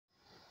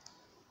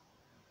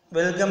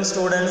Welcome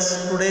students.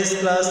 Today's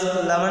class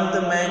 11th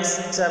Maths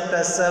chapter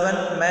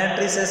 7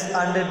 Matrices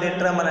and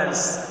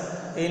Determinants.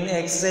 In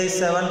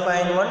exercise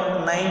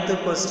 7.1 9th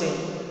question.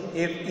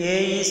 If A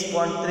is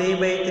 1 3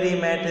 by 3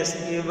 matrix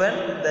given,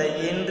 the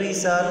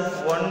entries are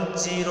 1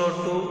 0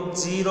 2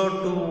 0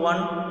 2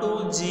 1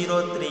 2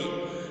 0 3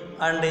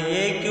 and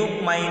A cube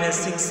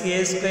minus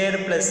 6A square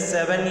plus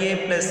 7A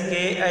plus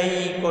Ki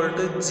equal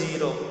to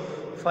 0.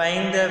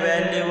 Find the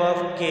value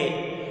of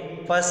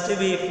K. First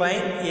we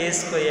find A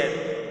square.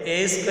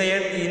 A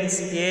square is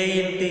A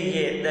into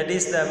A, that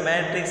is the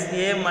matrix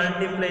A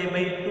multiplied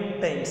by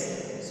 2 times.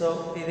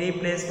 So we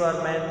replace for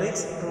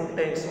matrix 2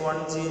 times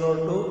 1 0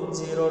 2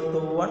 0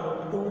 2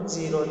 1 2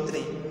 0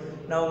 3.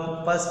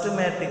 Now first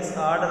matrix,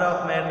 order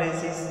of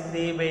matrix is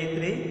 3 by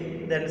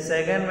 3, then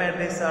second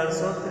matrix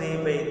also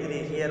 3 by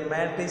 3. Here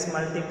matrix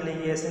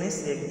multiplication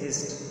is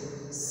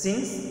exist.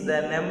 Since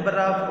the number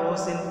of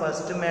rows in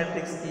first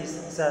matrix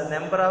is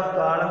number of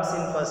columns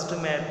in first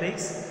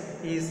matrix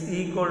is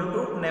equal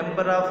to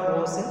number of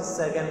rows in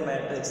second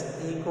matrix.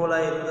 Equal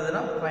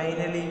irundaduna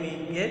finally we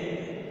get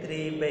 3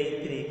 by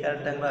 3.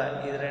 கரெக்ட்டுங்களா?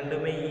 இது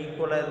ரெண்டுமே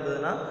ஈக்குவலா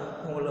இருந்ததுனா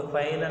உங்களுக்கு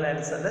final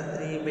ஆன்சர்ல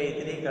 3 by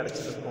 3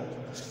 கிடைச்சிருக்கும்.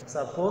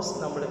 Suppose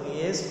நம்மளுக்கு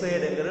a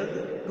ஸ்கொயர்ங்கிறது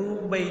 2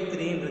 by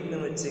 3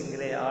 இருக்குன்னு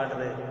வெச்சுங்களே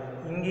order.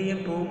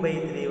 இங்கேயும் 2 by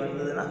 3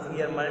 வந்ததுனா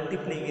ஹியர்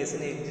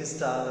மல்டிப்ளிகேஷன்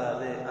எக்ஸிஸ்ட்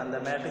ஆகாது. அந்த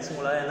மேட்ரிக்ஸ்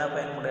உங்களால என்ன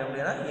ஃபைண்ட் பண்ண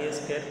முடியும்னா a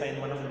ஸ்கொயர்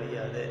ஃபைண்ட் பண்ண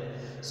முடியாது.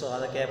 ஸோ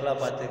அதை கேர்ஃபுல்லாக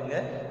பார்த்துக்கங்க.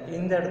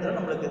 இந்த இடத்துல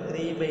நம்மளுக்கு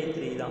 3 by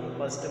 3 தான்.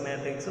 First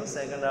மேட்ரிக்ஸும்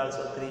second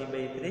also 3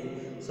 by 3.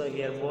 So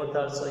here both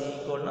also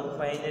ஈக்குவல்னா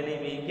finally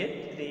we get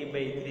 3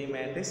 by 3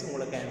 matrix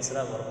உங்களுக்கு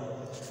ஆன்சராக வரும்.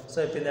 ஸோ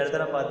இப்போ இந்த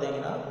இடத்துல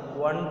பார்த்தீங்கன்னா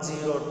 1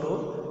 0 2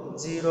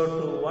 0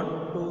 2 1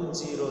 2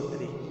 0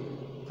 3.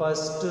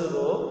 First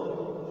row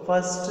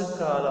first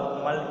column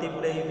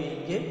multiply we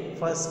get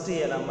first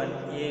element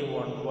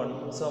a1 1.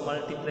 So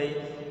multiply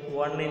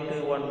 1 into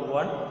 1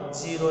 1,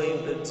 0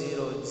 into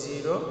 0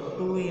 0,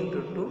 2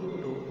 into 2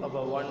 2,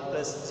 about 1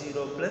 plus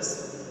 0 plus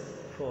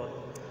 4.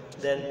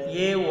 Then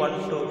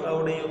a12, how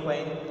do you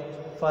find?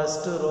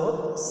 First row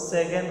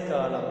second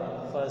column,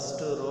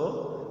 first row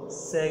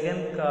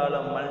second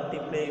column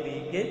multiply we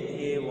get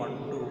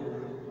a12,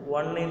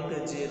 1 into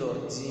 0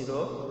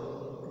 0,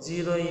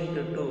 0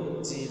 into 2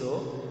 0,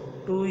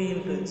 2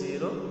 into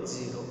 0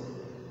 0.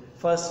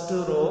 First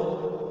row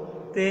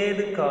third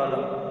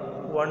column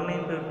 1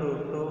 into 2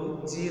 2,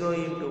 0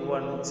 into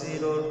 1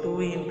 0, 2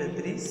 into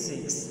 3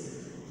 6.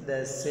 The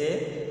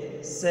same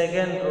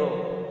second row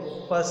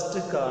first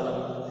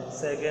column,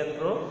 second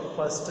row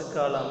first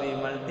column we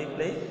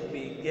multiply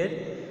we get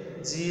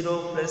 0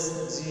 plus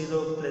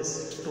 0 plus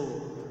 2.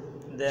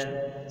 Then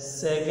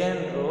second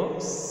row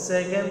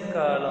second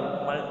column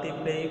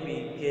multiply we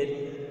get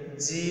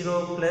 0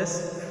 plus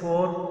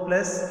 4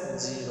 plus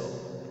 0.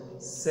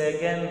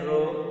 Second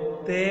row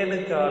third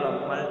column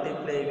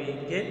multiply we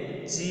get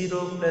 0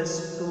 plus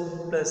 2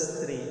 plus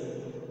 3.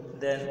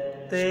 Then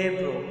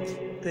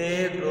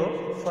third row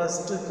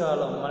first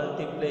column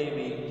multiply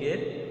we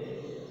get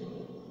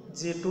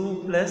 2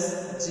 plus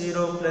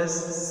 0 plus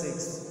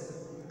 6.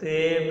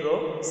 Third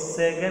row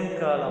second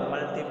column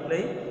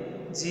multiply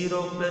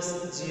 0 plus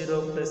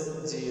 0 plus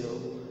 0.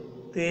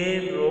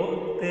 Third row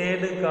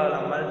third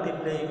column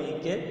multiply we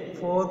get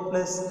 4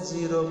 plus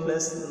 0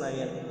 plus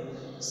 9.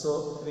 So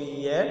we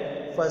add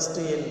first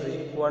entry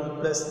 1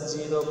 plus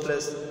 0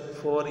 plus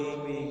 4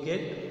 we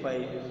get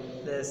 5.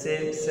 The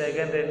same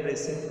second entry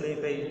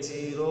simplify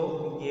 0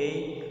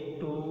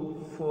 8 2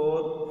 4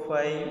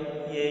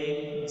 5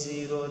 8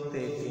 0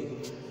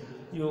 13.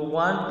 You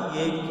want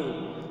a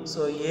cube.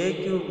 So a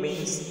cube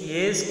means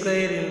a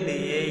square into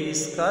a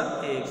is called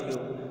a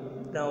cube.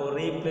 Now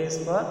replace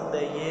for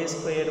the a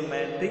square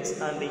matrix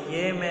and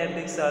a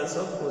matrix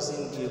also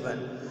question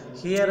given.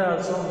 Here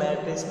also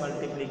matrix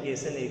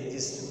multiplication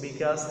exists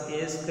because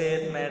a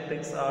square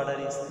matrix order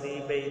is 3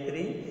 by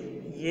 3,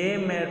 a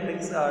matrix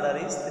order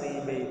is 3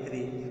 by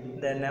 3.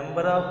 The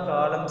number of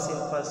columns in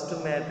first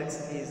matrix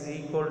is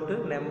equal to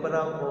number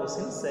of rows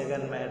in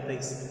second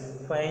matrix.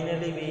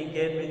 Finally we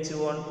get which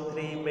one?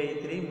 3 by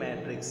 3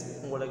 matrix.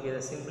 உங்களுக்கு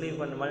இதை simply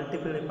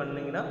multiply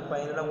பண்ணிங்கன்னா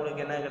ஃபைனலாக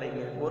உங்களுக்கு என்ன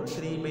கிடைக்கும்? ஒரு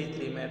 3 by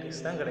 3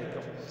 matrix தான்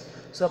கிடைக்கும்.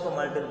 ஸோ அப்போ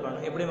மல்டிபிள்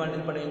பண்ணணும். எப்படி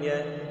மல்டிபிள் பண்ணுவீங்க?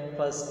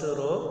 First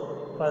row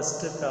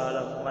first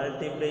column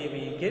multiply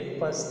we get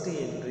first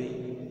entry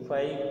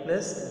 5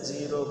 plus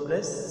 0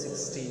 plus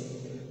 16.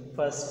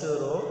 First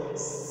row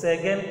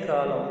second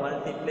column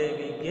multiply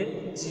we get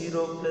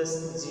 0 plus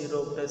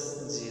 0 plus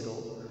 0.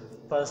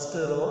 First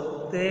row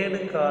third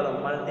column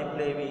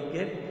multiply we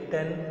get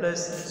 10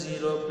 plus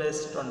 0 plus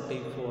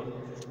 24.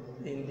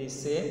 In the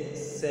same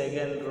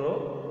second row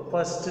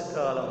first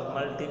column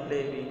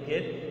multiply we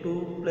get 2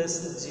 plus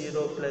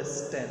 0 plus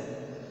 10.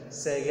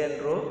 Second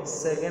row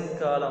second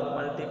column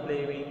multiply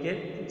we get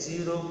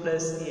 0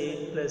 plus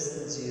 8 plus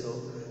 0.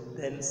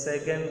 Then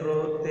second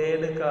row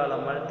third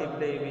column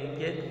multiply we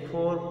get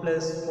 4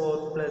 plus 4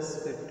 plus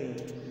 15.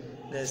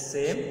 The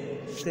same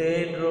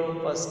third row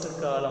first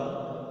column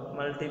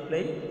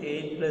multiply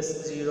 8 plus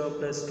 0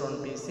 plus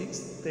 26.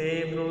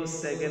 Third row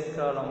second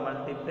column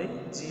multiply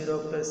 0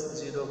 plus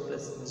 0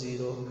 plus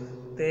 0.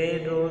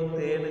 Third row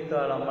third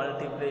column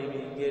multiply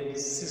we get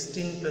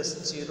 16 plus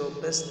 0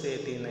 plus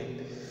 39.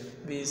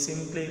 We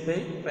simplify,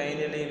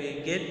 finally we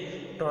get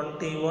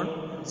 21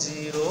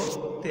 0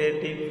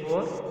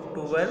 34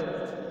 12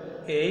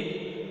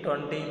 8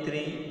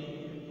 23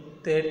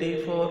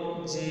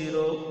 34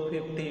 0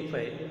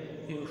 55.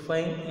 You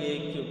find a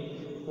cube.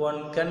 One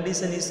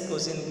condition is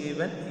question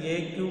given, a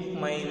cube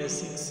minus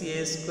 6a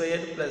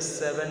squared plus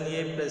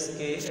 7a plus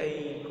ki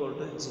equal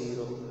to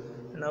 0.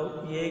 Now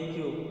a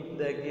cube,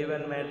 the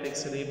given matrix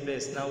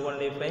replace. Now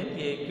only find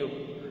a cube.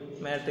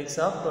 Matrix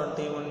of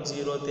 21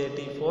 0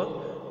 34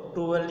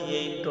 12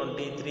 8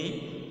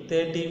 23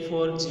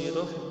 34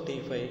 0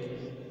 55.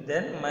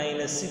 Then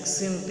minus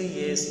 6 into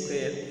a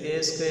square. A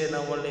square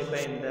now only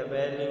find the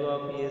value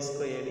of a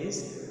square is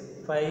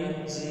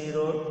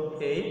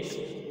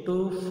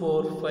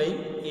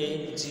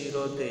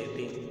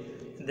 5082458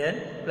 then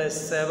plus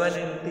 7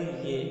 into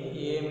a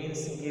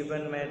means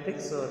given matrix,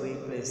 so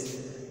replace.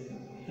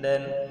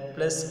 Then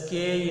plus k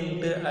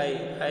into I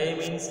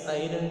means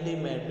identity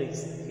matrix.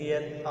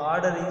 Here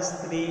order is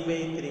 3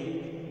 by 3,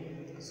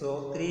 so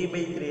 3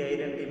 by 3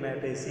 identity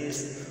matrix is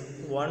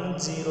 1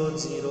 0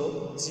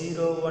 0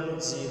 0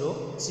 1 0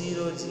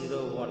 0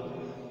 0 1.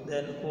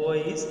 Then O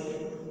is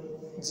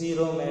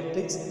 0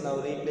 matrix. Now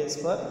replace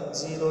for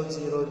 0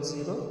 0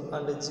 0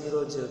 and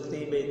 0 0,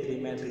 3 by 3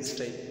 matrix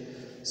type.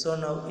 So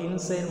now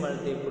inside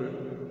multiple,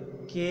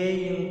 k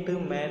into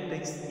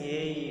matrix A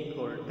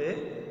equal to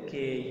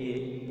ka.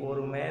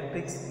 ஒரு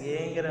matrix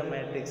ஏங்கிற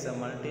மேட்ரிக்ஸை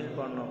multiple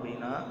பண்ணோம்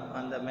அப்படின்னா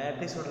அந்த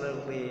மேட்ரிக்ஸோட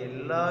இருக்கக்கூடிய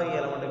எல்லா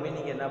எலமெண்ட்டுமே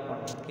நீங்கள் என்ன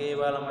பண்ணணும்,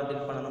 கேவால்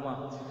மல்டிபிள் பண்ணணுமா.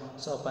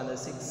 ஸோ அப்போ அந்த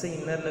 6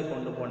 இன்னரில்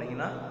கொண்டு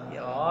போனீங்கன்னா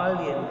ஆல்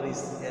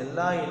என்ட்ரிஸ்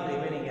எல்லா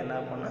என்ட்ரியுமே நீங்கள் என்ன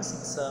பண்ணால்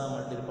 6ஆல்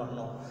மல்டிபிள்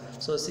பண்ணணும்.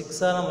 ஸோ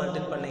 6ஆல்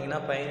மல்டிபிள் பண்ணிங்கன்னா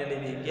ஃபைனலி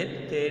வி கெட்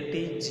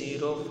 30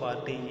 0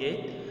 48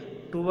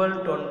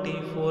 12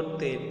 24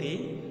 30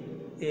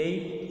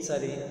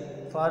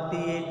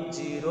 48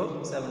 0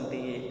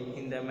 78.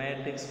 இந்த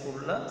மேட்ரிக்ஸ்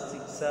ஃபுல்லாக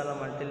 6ஆல்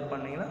மல்டிபிள்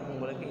பண்ணிங்கன்னா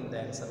உங்களுக்கு இந்த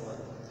ஆன்சர்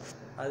வரும்.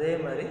 அதே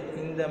மாதிரி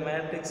இந்த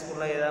மேட்ரிக்ஸ்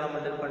ஃபுல்லாக எதால்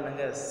மல்டிபிள்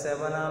பண்ணுங்க,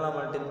 7ஆல்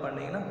மல்டிபிள்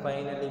பண்ணிங்கன்னா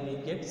finally we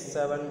get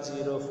 7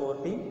 0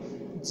 14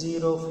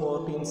 0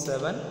 14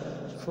 7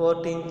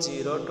 14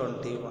 0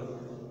 21.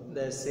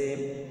 The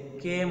same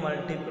k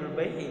multiple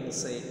by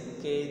inside,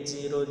 k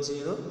 0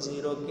 0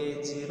 0 k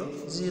 0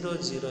 0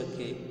 0 k.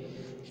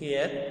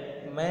 Here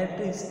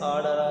matrix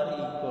order are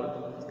equal.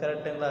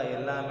 கரெக்டுங்களா,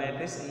 எல்லா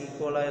மேட்ரிக்ஸ்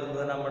ஈக்குவலாக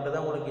இருந்ததுன்னா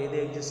மட்டும்தான் உங்களுக்கு எது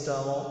எக்ஸிஸ்ட்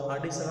ஆகும்,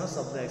 அடிஷனோ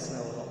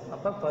சப்ட்ராக்ஷனாக வரும்.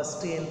 அப்போ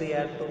first entry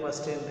add to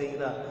first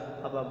என்ட்ரிங்களா,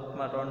 அப்போ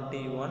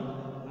 21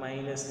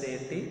 minus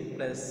 30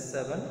 plus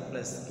 7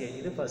 plus k.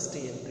 இது ஃபஸ்ட்டு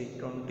என்ட்ரி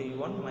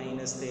 21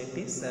 minus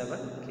 30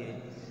 7k.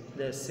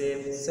 இந்த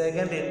சேம்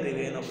செகண்ட் என்ட்ரி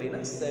வேணும்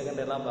அப்படின்னா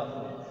செகண்ட் எல்லாம்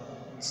பார்க்கணும்.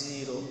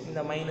 0 இந்த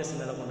மைனஸ்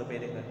மேலே கொண்டு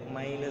போயிருங்க,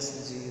 minus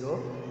 0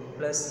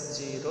 plus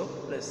 0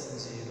 plus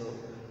 0.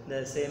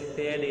 The same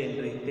third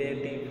entry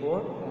 34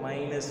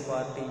 minus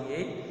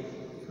 48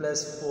 plus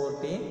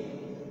 14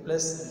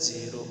 plus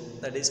 0.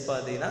 That is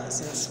பார்த்தீங்கன்னா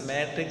since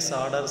matrix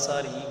orders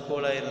are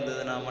equal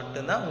இருந்ததுன்னா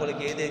மட்டும்தான்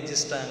உங்களுக்கு எது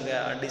எக்ஸிஸ்ட் ஆகுங்க,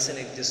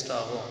 அடிஷன் எக்ஸிஸ்ட்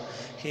ஆகும்.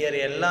 ஹியர்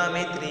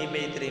எல்லாமே 3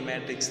 by 3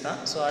 மேட்ரிக்ஸ் தான்.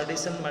 ஸோ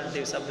அடிஷன்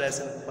மல்டி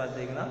சப்ட்ராக்ஷன்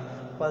பார்த்தீங்கன்னா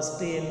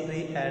first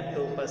entry add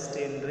to first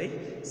entry,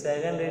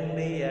 second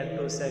entry add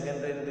to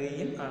second entry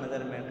in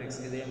another matrix.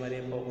 இதே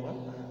மாதிரியே போகும்.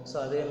 ஸோ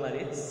அதே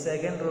மாதிரி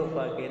செகண்ட் ரோ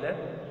பார்க்கையில்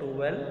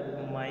 12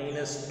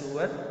 minus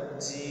 12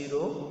 0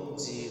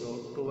 0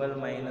 12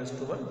 minus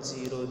 12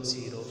 0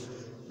 0.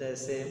 The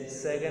same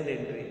second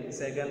entry,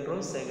 second row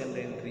second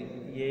entry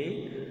 8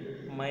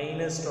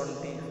 minus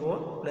 24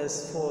 plus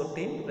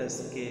 14 plus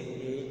k,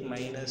 8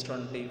 minus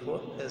 24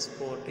 plus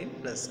 14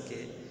 plus k.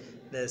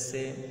 The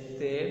same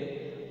third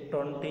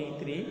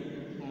 23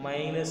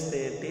 minus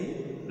 30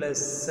 plus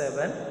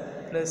 7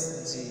 plus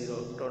 0,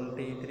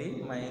 23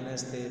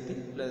 minus 30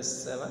 plus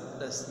 7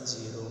 plus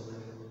 0.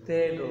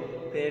 Third row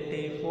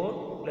 34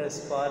 plus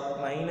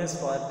minus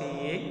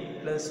 48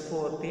 plus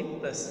 14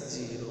 plus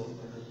 0.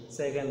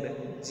 Second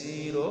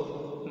 0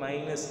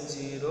 minus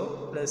 0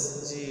 plus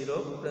 0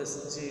 plus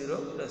 0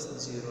 plus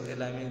 0,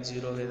 எல்லாமே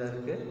 0 தான்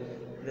இருக்கு.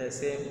 The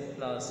same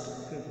last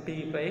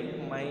 55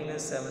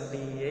 minus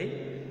 78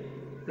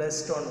 plus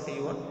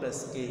 21 plus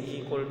k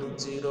equal to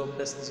 0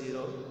 plus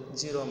 0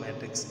 0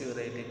 matrix. You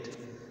write it.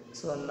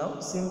 So now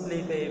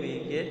simplify, we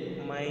get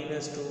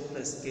minus 2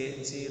 plus k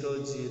 0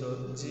 0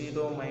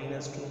 0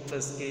 minus 2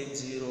 plus k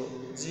 0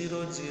 0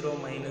 0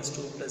 minus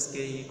 2 plus k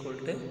equal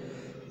to,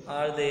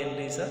 all the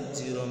entries are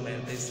 0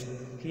 matrix.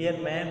 Here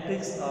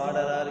matrix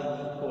order are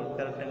equal.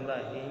 கரெக்டுங்களா,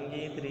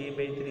 இங்கே 3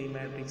 by 3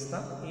 matrix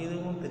தான்,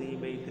 இதுவும் 3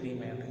 by 3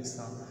 matrix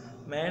தான்.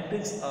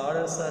 Matrix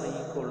orders R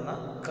ஈக்குவல்னா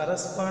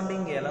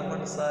corresponding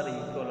elements R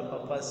equal. இப்போ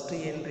first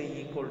entry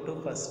equal to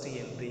first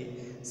entry,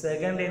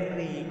 second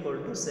entry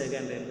equal to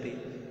second entry.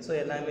 So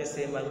எல்லாமே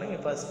சேமாக இருக்கும்.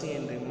 இங்கே first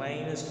entry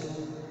minus 2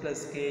 plus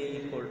k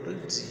equal to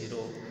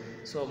 0.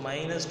 So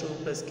 -2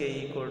 + k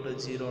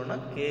 = 0னா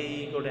k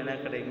equal என்ன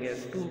கிடைக்குங்க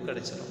 2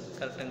 கிடைச்சிடும்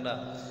கரெக்டுங்களா.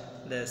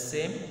 The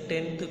same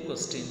 10th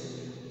question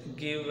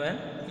given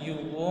you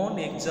want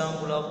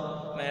example of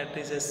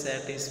matrices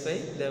satisfy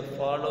the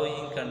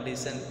following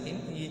condition in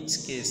each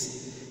case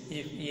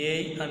if A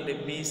and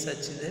B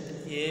such that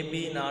AB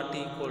not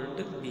equal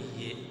to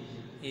BA.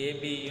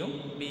 ஏபியும்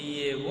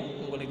பிஏவும்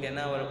உங்களுக்கு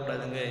என்ன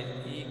வரக்கூடாதுங்க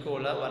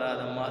ஈக்குவலாக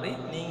வராத மாதிரி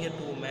நீங்கள்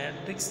 2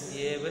 மேட்ரிக்ஸ்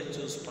ஏவை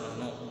சூஸ்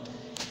பண்ணணும்.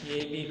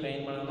 ஏபி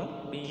ஃபைன் பண்ணணும்,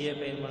 BA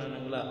fine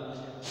பண்ணணுங்களா.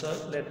 So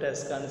let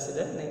us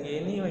consider நீங்கள்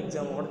எனி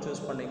எக்ஸாம் கூட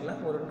சூஸ்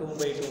பண்ணிக்கலாம். ஒரு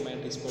 2/2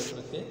 மேட்ரிக்ஸ்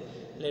போட்டிருக்கு.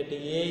 Let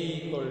A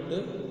equal to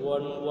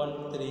 1 1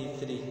 3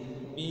 3,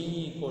 B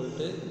equal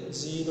to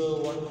 0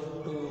 1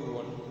 2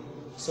 1.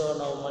 So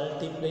now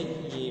multiply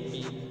AB,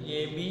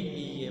 AB,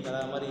 BA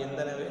வரா மாதிரி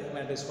எந்த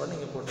மேட்ரிக்ஸ் கூட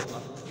நீங்கள்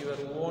போட்டுக்கலாம். Your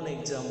own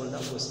example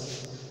தான் question.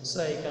 So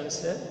I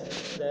consider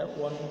the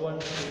 1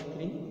 1 2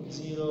 3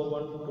 0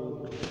 1 2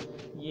 2.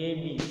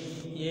 AB,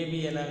 AB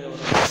என்னங்க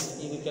வரும்?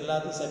 இதுக்கு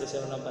எல்லாத்தையும்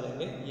சாட்டிஸ்ஃபை பண்ண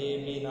பாருங்க.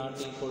 AB not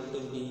equal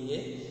to BA.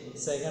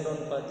 Second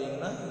one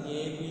பார்த்தீங்கன்னா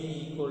AB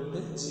equal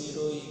to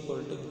 0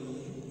 equal to BA.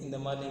 இந்த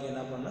மாதிரி நீங்கள்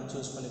என்ன பண்ணால்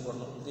சூஸ் பண்ணி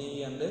போடணும். 3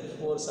 and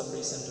 4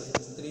 சப்டிவிஷன்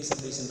இருக்குது, 3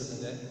 சப்டிவிஷன்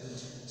இருக்குங்க.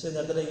 ஸோ இந்த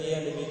இடத்துல ஏ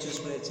அண்ட் பி சூஸ்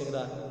பண்ணி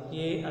வச்சுங்களா.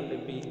 A and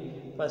B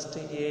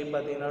first A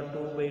பார்த்தீங்கன்னா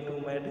 2/2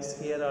 matrix,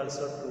 here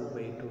also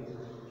 2/2.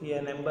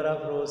 Here number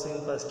of rose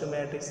in first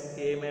matrix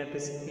A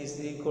matrix is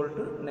equal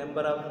to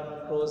number of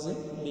rose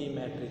in B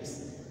matrix.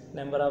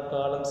 Number of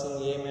columns in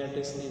A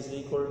matrix is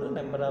equal to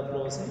number of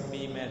rose in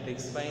B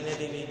matrix.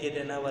 Finally we get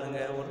என்ன வருங்க,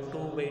 ஒரு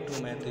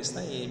 2/2 matrix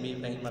தான் AB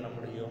fine பண்ண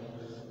முடியும்.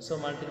 So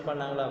multiple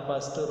பண்ணாங்களா,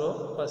 first row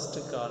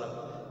first காலம்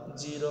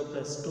 0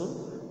 + 2,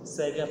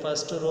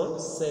 first row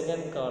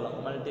second column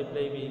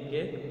multiply we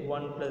get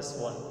 1 +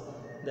 1.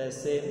 The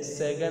same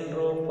second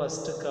row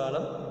first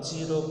column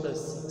 0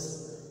 + 6,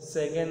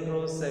 second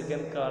row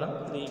second column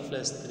 3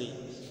 + 3.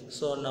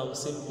 So now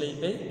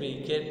simplify we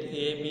get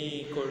AB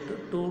equal to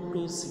 2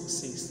 2 6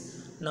 6.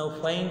 Now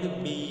find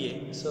BA.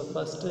 So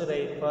first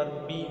write for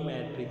B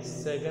matrix,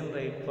 second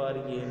write for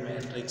A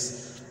matrix.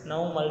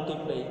 Now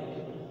multiply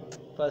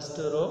first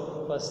row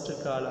first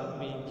column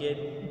we get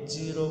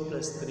 0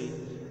 + 3.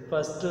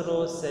 First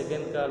row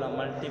second column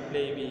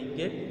multiply we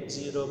get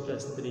 0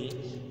 + 3.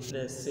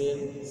 The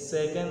same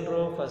second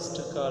row first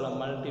column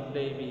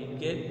multiply we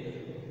get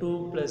 2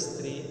 +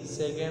 3.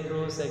 Second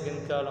row second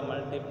column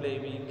multiply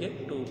we get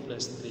 2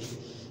 + 3.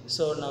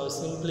 So now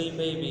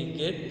simplify we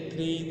get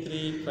 3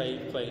 3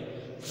 5 5.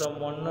 From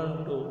 1 and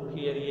 2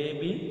 here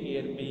AB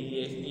here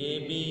BA.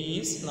 AB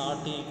is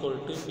not equal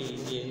to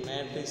BA.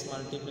 Matrix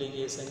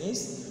multiplication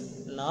is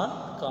not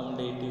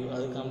commutative.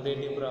 அது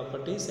commutative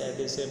property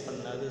satisfy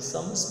பண்ணாது.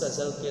 Some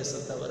special case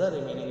தவிர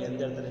remaining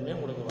எந்த இடத்துலையுமே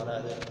உங்களுக்கு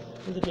வராது.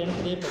 இது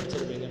 10th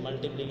படிச்சிருப்பீங்க.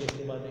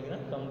 Multiplication பார்த்தீங்கன்னா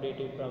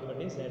commutative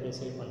property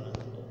satisfy பண்ணாது.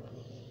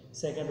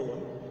 Second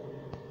one,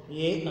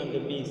 A and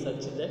B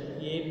such that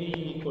AB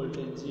equal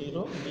to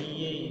 0,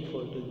 BA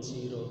equal to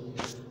 0.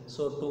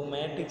 So 2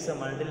 மேட்ரிக்ஸை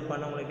மல்டிபிள்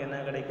பண்ண உங்களுக்கு என்ன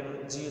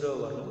கிடைக்கணும், 0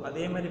 வரணும்.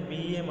 அதே மாதிரி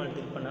BA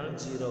மல்டிபிள் பண்ணாலும்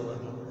 0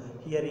 வரணும்.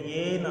 Here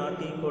A not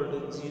equal to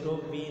 0,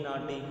 B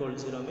not equal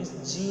to 0 means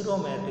 0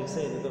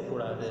 மேட்ரிக்ஸை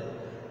இருக்கக்கூடாது.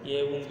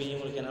 ஏவும் பியும்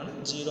உங்களுக்கு என்னன்னா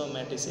 0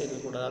 மேட்ரிக்ஸை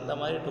இருக்கக்கூடாது. அந்த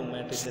மாதிரி 2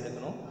 மேட்ரிக்ஸ்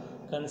எடுக்கணும்.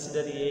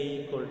 கன்சிடர் A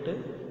equal to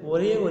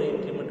ஒரே ஒரு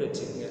இன்க்ரிமெண்ட்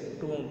வச்சுக்கோங்க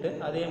 2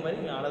 அதே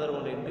மாதிரி அனதர்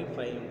 1 ×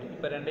 5.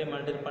 இப்போ ரெண்டையும்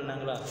மல்டிபிள்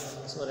பண்ணாங்களா,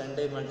 ஸோ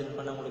ரெண்டையும் மல்டிபிள்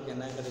பண்ண உங்களுக்கு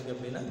என்ன கிடைக்கும்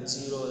அப்படின்னா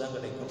 0 தான்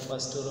கிடைக்கும்.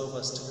 ஃபஸ்ட்டு ரோ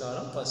ஃபஸ்ட்டு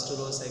காலம், first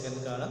row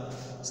second column,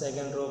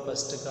 second row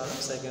first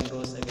காலம், second row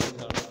second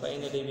column.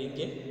 Finally we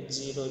get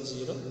 0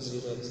 0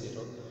 0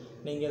 0.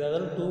 நீங்கள்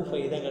ஏதாவது 2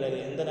 5 தான் கிடையாது,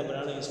 எந்த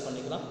நம்பராலும் யூஸ்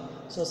பண்ணிக்கலாம்.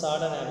 ஸோ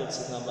சார்டாக ஞாபகம்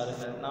வச்சுக்கலாம்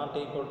பாருங்கள். நாட்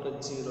ஈக்குவல் டு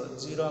 0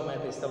 0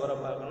 மேட்ரிக்ஸ் தவிர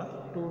பார்க்கணும்.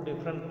 2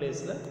 டிஃப்ரெண்ட்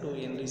பிளேஸில் 2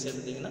 என்ட்ரிஸ்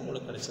எடுத்திங்கன்னா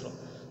உங்களுக்கு கிடச்சிரும்.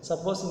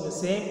 சப்போஸ் இங்கே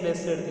சேம்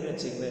பிளேஸில் எடுத்திங்கன்னு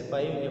வச்சுக்கோங்களேன்,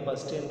 5 இங்கே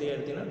ஃபஸ்ட் என்ட்ரி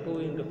எடுத்திங்கன்னா 2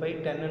 × 5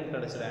 10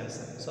 கிடச்சிரும்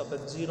ஆன்சர். ஸோ அப்போ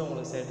 0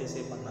 உங்களுக்கு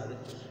சாட்டிஸ்ஃபை பண்ணாது.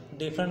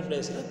 டிஃப்ரெண்ட்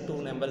பிளேஸில் 2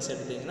 நம்பர்ஸ்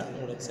எடுத்திங்கன்னா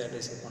உங்களுக்கு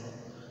சாட்டிஸ்ஃபை பண்ணும்.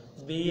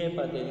 BA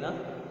பார்த்தீங்கன்னா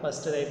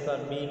first right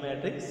for B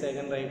matrix,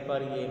 second right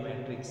for A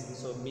matrix.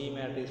 So B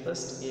matrix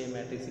first, A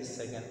matrix is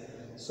second.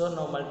 So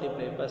now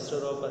multiply first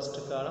row first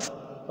column,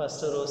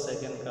 first row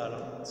second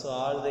column. So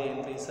all the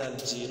entries are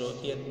 0.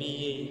 Here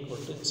BA equal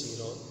to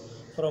 0.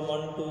 From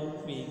 1 to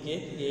we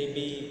get AB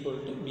equal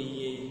to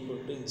BA equal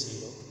to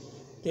 0.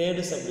 Third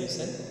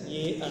subdivision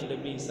A and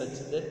B such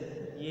that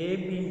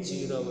AB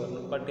 0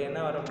 வரணும். But என்ன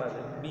வரக்கூடாது,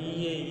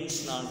 BA is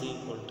not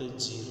equal to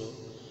 0.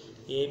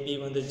 AB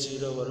வந்து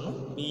 0 வரணும்.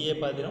 BA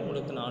பார்த்தீங்கன்னா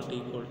உங்களுக்கு not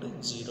equal to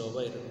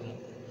 0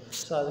 இருக்கணும்.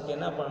 So அதுக்கு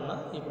என்ன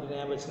பண்ணால் இப்படி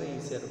ஞாபகம் வச்சுன்னா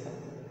ஈஸியாக இருக்கும்.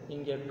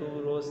 இங்கே 2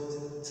 rows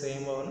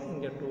சேமாக வரும்,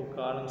 இங்கே 2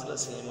 columnsல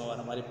சேமாக வர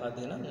மாதிரி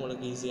பார்த்தீங்கன்னா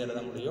உங்களுக்கு ஈஸியாக எழுத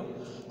முடியும்.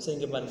 ஸோ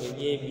இங்கே பாருங்கள்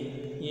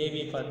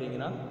ஏபி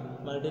பார்த்தீங்கன்னா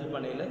மல்டிபிள்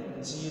பண்ணையில்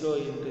 0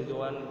 ×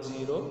 1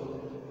 0,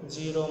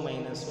 0 -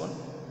 1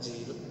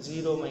 0,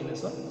 0 - 1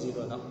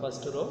 0 தான்.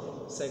 First row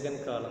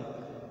second column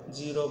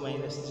 0 -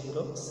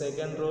 0,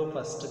 second row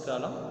first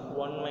காலம்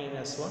 1 -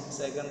 1,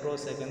 second row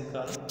second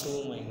column 2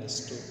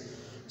 - 2.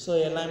 So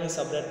எல்லாமே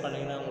சப்ரேட்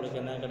பண்ணிங்கன்னா உங்களுக்கு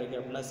என்ன கிடைக்கும்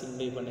அப்படின்னா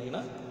சிம்பிளை பண்ணிங்கன்னா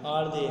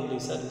ஆல் தி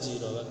என்ட்ரிஸ் ஆர்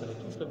 0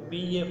 கிடைக்கும். இப்போ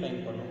BA ஃபைன்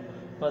பண்ணும்.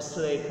 first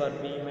write for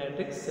B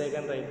matrix,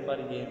 second write for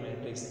A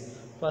matrix.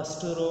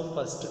 First row,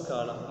 first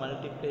column,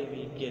 multiply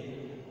we get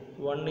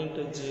 1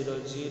 into 0,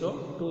 0,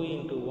 2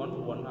 into 1,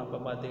 1. அப்போ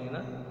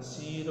பார்த்தீங்கன்னா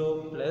 0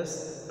 plus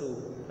 2,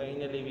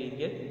 finally we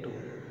get 2.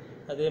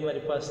 அதே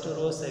மாதிரி first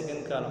row,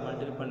 second column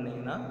multiply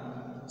பண்ணிங்கன்னா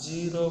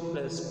 0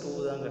 plus 2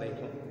 தான்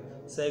கிடைக்கும்.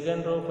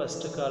 Second row,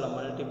 first column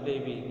multiply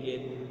we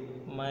get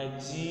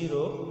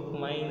 0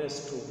 minus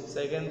 2.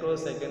 Second row,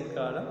 second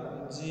column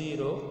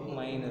 0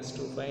 minus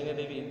 2.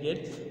 Finally we get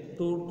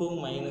 2, 2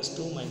 minus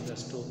 2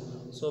 minus 2.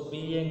 So B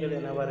angle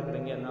என்னவா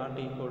இருக்குங்க not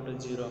equal to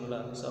 0ங்களா.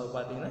 So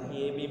பார்த்தீங்கன்னா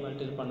AB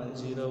multiple பண்ண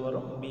 0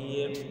 வரும்,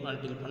 BA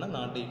multiple பண்ண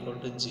not equal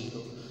to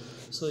 0.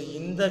 So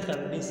இந்த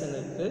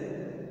கண்டிஷனுக்கு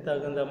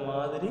தகுந்த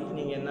மாதிரி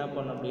நீங்கள் என்ன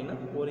பண்ணணும் அப்படின்னா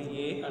ஒரு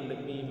A அண்ட்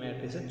B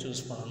மேட்ரிக்ஸை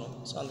சூஸ் பண்ணணும்.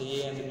 ஸோ அந்த A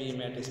அண்ட் B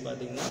மேட்ரிக்ஸ்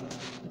பார்த்தீங்கன்னா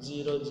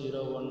 0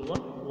 0 1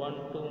 1 1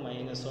 2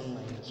 minus 1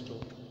 minus 2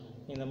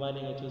 இந்த மாதிரி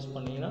நீங்கள் சூஸ்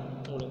பண்ணிங்கன்னா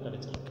உங்களுக்கு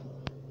கிடைச்சிடும்.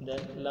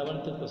 Then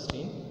 11th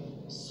question,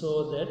 so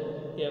that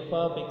f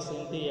of x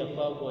into f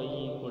of y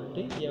equal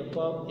to f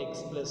of x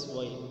plus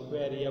y,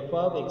 where f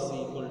of x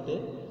equal to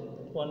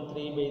 1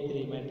 3 by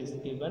 3 matrix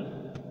given.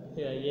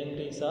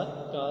 Entries are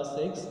cos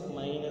x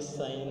minus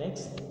sin x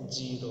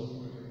 0,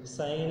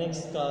 sin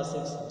x cos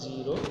x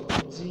 0,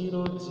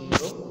 0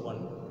 0 1.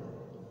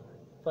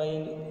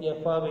 Find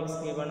f of x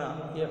given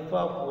f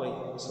of y.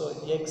 So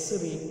x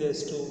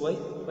replace to y,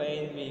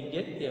 find we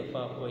get f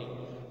of y.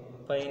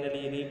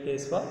 Finally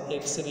replace for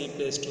x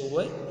replace to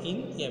y in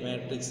a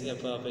matrix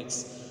f of x.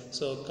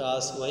 So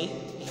cos y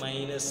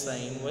minus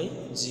sin y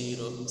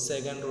 0.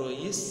 Second row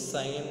is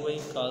sin y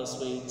cos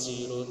y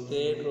 0.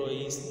 Third row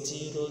is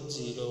 0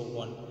 0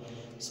 1.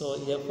 So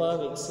f of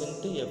x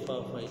into f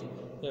of y.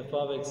 F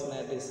of x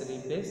matrix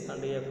replace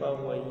and f of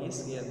y is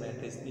here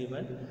matrix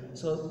given.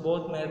 So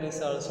both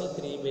matrix also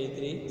 3 by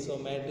 3. So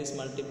matrix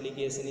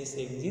multiplication is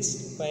exist.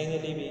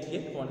 Finally we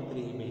get 1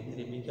 3 by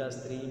 3 because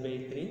 3 by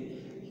 3.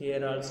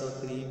 Here also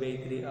 3 by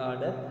 3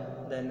 order.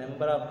 The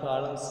number of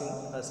columns in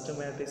first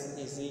matrix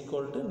is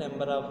equal to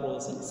number of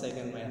rows in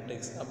second matrix.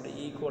 அப்படி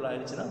equal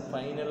ஆயிடுச்சுன்னா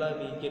ஃபைனலாக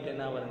we get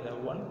என்ன வருங்க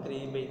 1 3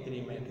 by 3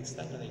 matrix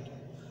தான் கிடைக்கும்.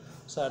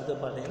 So அடுத்து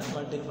பார்த்தீங்கன்னா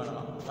multiple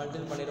பண்ணலாம்.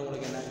 மல்டிபிள் பண்ணிட்டு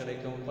உங்களுக்கு என்ன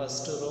கிடைக்கும்?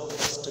 First row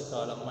first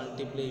column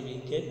multiply we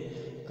get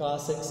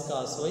cos x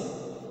cos y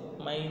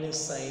minus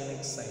sin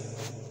x sin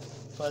y.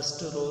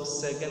 First row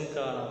second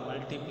column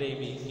multiply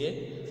we get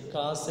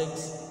cos x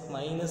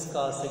minus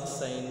cos x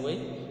sin y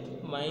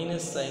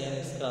minus sin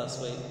x cos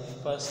y.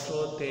 First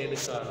row third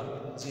column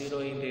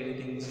 0 into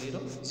anything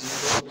 0,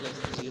 0 plus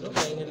 0,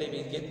 finally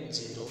we get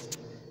 0.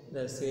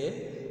 The same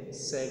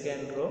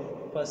second row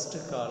first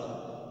column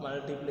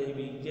multiply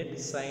we get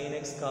sin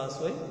x cos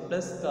y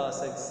plus cos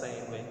x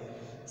sin y.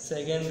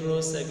 Second row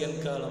second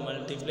column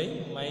multiply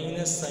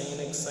minus sin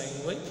x sin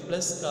y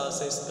plus cos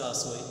x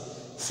cos y.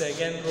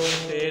 Second row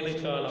third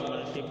column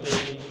multiply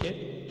we get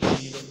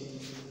 0.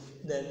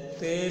 Then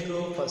third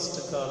row first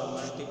column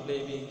multiply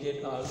we get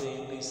all the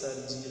entries are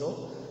 0.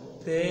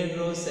 Third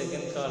row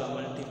second column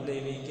multiply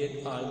we get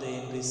all the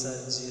entries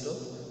are 0.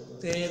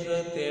 Third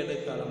row third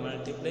column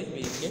multiply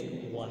we get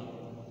 1.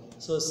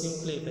 So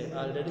simplify.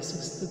 Already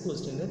 6th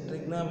question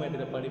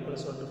trigonometry படிப்புன்னு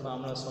சொல்லிட்டு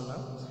formula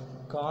சொன்னால்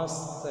cos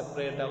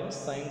separate ஆகும்,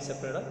 sin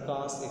separate ஆகும்,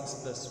 cos x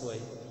plus y.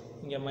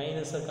 இங்கே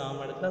மைனஸை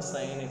common எடுத்தால்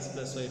sin x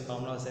plus y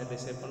formula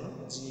satisfy பண்ணணும்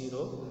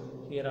 0.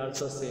 Here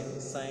also same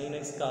sin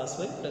x cos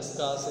y plus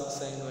cos x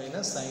sin y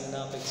na sin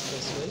of x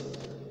plus y,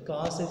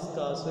 cos x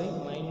cos y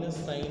minus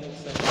sin x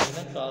sin y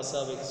na cos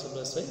of x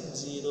plus y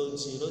 0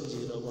 0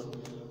 0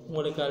 1.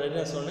 உங்களுக்கு already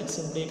நான் சொன்னேன்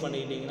சிம்பிளை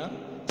பண்ணிக்கிட்டிங்கன்னா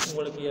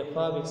உங்களுக்கு f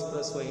of x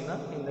plus y னா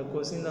இந்த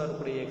கொஸ்டினில்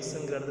வரக்கூடிய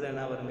எக்ஸுங்கிற இடத்துல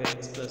என்ன வருங்க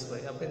x plus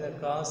y. அப்போ இந்த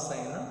cos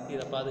sin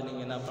இதை பார்த்து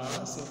நீங்கள் என்ன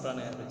பண்ணலாம் சிம்பிளாக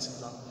ஞாபகம்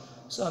வச்சுக்கலாம்.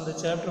 ஸோ அந்த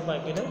சாப்டர்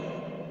பார்க்கிட்டு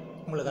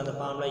உங்களுக்கு அந்த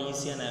ஃபார்முலா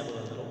ஈஸியாக ஞாபகம்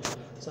வந்துடும்.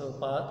 So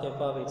f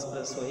of x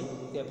plus y,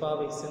 f of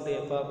x into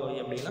f of y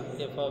அப்படின்னா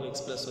f of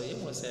x plus y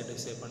உங்களுக்கு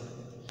சாட்டிஸ்ஃபை பண்ணுங்க.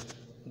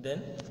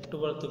 தென்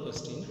 12th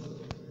question,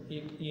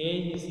 if A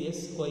is a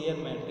square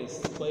matrix,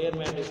 square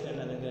matrix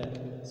என்னதுங்க?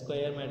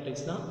 Square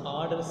மேட்ரிக்ஸ்னால்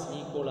orders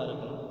ஈக்குவலாக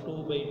இருக்கணும். 2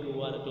 by 2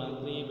 இருக்கலாம்,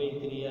 3 by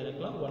 3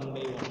 இருக்கலாம், 1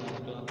 by 1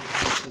 இருக்கலாம்.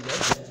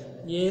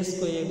 A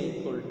squared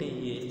equal to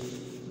A,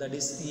 that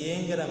is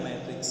ஏங்கிற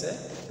மேட்ரிக்ஸை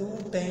 2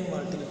 டைம்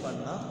மல்டிபிள்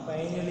பண்ணால்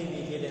ஃபைனலி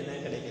we get என்ன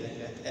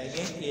கிடைக்குதுங்க?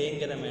 அகைன்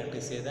ஏங்கிற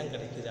மேட்ரிக்ஸே தான்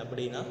கிடைக்குது.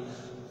 அப்படின்னா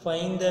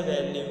find the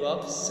value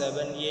of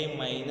 7A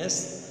minus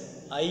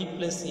I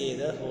plus A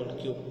the whole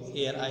cube.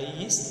 Here I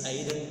is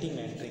identity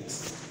matrix.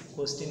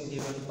 Question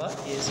given for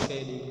A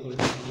squared equal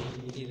to A.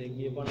 இதை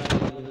given-ஆக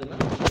இருந்ததுன்னா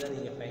இதை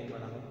நீங்கள் ஃபைன்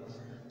பண்ணணும்.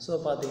 ஸோ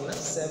பார்த்தீங்கன்னா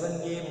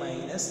 7A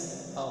minus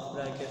ஆஃப்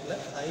ப்ராக்கெட்டில்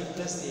I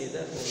plus A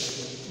the whole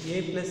cube. A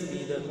plus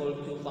B the whole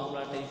cube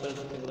formula டைப்பில்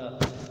இருக்குங்களா?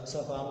 So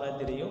formula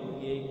தெரியும்.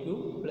 A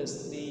cube plus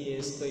 3A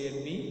squared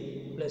B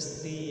plus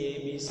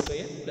 3AB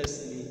squared plus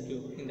B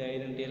cube. இந்த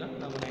ஐடென்டிட்டியெல்லாம்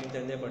நம்ம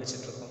 9th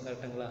படிச்சுட்ருக்கோம்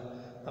கரெக்டுங்களா?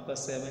 அப்போ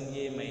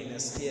 7A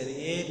minus here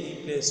A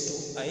replace to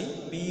I,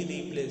 B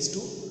replace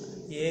to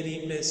A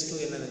replace to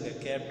என்னதுங்க?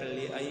 Capital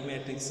A I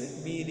matrix,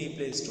 B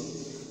replace to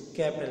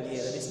capital A,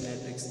 that is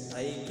matrix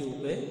I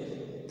cube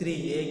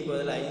 3a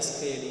equal I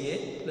squared a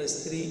plus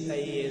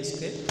 3ia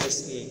squared plus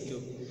a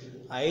cube.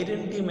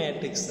 Identity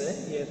matrix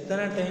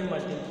எத்தனை time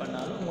multiple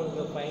பண்ணாலும்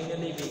உங்களுக்கு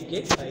finally we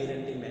get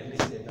identity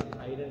matrix தான்.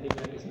 Identity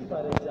matrix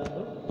for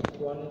example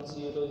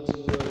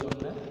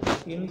 1001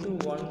 into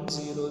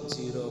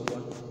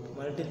 1001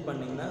 multiple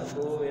பண்ணிங்கன்னா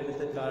row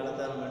எடுத்து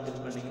காலத்தால்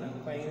multiple பண்ணிங்கன்னா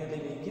finally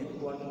we get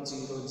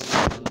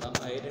 1001 தான்.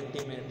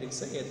 Identity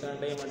மேட்ரிக்ஸை எத்தனை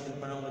டைம்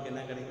மல்டிபிள் பண்ணால் உங்களுக்கு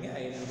என்ன கிடைக்குங்க?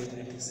 ஐடென்டிட்டி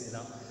மேட்ரிக்ஸ்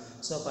தான்.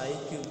 ஸோ அப்போ ஐ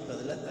கியூப்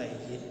பதில்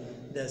IA,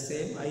 the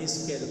same I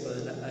square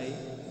பதில் ஐ,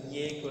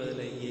 ஏக்கு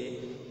பதில்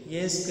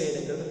ஏ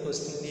ஸ்கொயருங்கிறது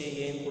கொஸ்டின்லேயே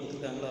ஏன்னு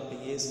கொடுத்துருக்காங்களோ அப்போ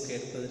ஏ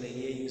ஸ்கொயர் பதில்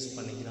ஏ யூஸ்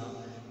பண்ணிக்கலாம்.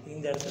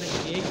 இந்த இடத்துல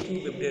ஏ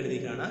கியூப் எப்படி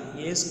எழுதிக்கலாம்னா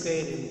ஏ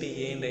ஸ்கொயர் இன்ட்டு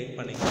ஏன்னு ரைட்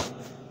பண்ணிக்கலாம்.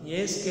 ஏ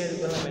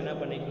ஸ்கொயருக்கு நம்ம என்ன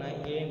பண்ணிக்கலாம்?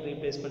 ஏன்னு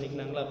ரீப்ளேஸ்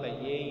பண்ணிக்கலாங்களா? அப்போ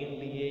A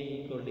into A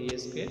equal to A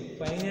square.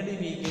 Finally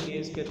we get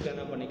a ஸ்கொயருக்கு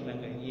என்ன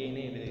பண்ணிக்கலாங்க?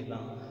 ஏன்னு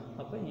எழுதிடலாம்.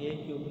 அப்போ ஏ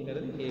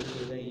கியூப்ங்கிறது ஏ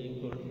கியூ தான்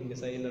ஈக்குவல். இங்கே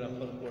சைடில்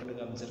ரப்பர் போட்டு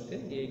காமிச்சிருக்கு.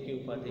 ஏ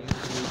கியூப் பார்த்தீங்கன்னா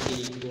ஏ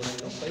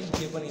ஈக்குவல் பை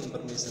கிவன்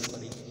இன்ஃபர்மேஷன்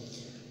படி.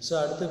 ஸோ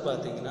அடுத்து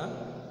பார்த்தீங்கன்னா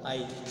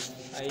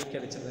ஐ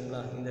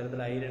கிடச்சிதுங்களா? இந்த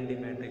இடத்துல ஐடென்டி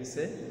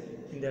மேட்ரிக்ஸு.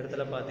 இந்த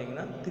இடத்துல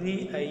பார்த்தீங்கன்னா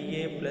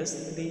 3ia ப்ளஸ்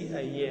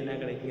 3ia என்ன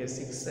கிடைக்குங்க?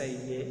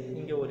 6ia.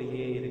 இங்கே ஒரு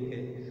ஏ இருக்குது.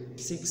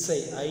 6i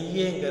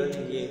ஐஏங்கிறது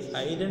ஏ.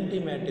 ஐடென்டி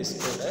மேட்ரிக்ஸ்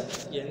கூட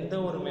எந்த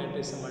ஒரு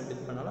மேட்ரிக்ஸை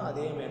மல்டிபிள் பண்ணாலும்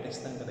அதே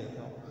மேட்ரிக்ஸ் தான்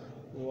கிடைக்கும்.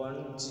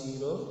 1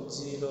 0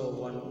 0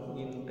 1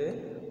 இன்ட்டு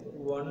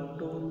 1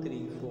 2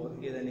 3 4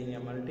 இதை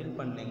நீங்கள் மல்டிபிள்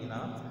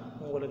பண்ணிங்கன்னா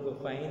உங்களுக்கு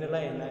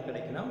ஃபைனலாக என்ன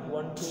கிடைக்குன்னா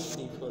 1 2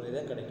 3 4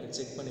 இதான் கிடைக்கும்.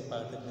 செக் பண்ணி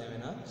பார்த்துட்டு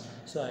வேணாம்.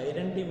 ஸோ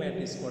ஐடென்டி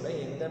மேட்ரிக்ஸ் கூட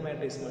எந்த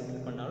மேட்ரிக்ஸ்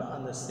மல்டிபிள் பண்ணாலும்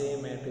அந்த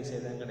சேம் மேட்ரிக்ஸே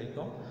தான்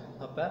கிடைக்கும்.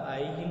 அப்போ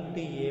ஐ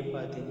இன்ட்டு ஏ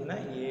பார்த்தீங்கன்னா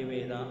ஏவே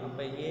தான்.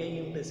 அப்போ ஏ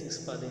இன்ட்டு 6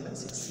 பார்த்தீங்கன்னா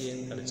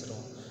 6ஏன்னு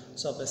கிடச்சிரும்.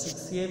 ஸோ அப்போ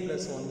 6a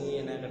ப்ளஸ் 1a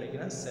என்ன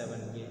கிடைக்குன்னா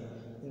 7a.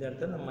 இந்த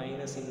இடத்துல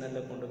மைனஸ்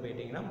இன்னரில் கொண்டு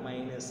போயிட்டிங்கன்னா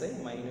மைனஸ் ஐ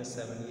minus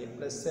 7a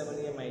plus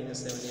 7a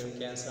minus 7a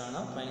cancel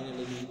ஆனால்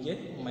finally we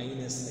get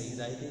minus I.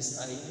 That is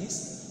I is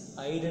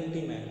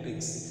identity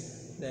matrix.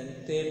 Then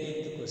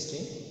 13th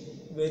question,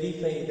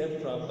 verify the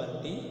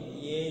property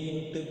a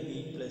into b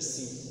plus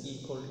c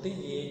equal to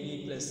ab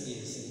plus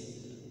ac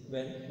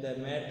when the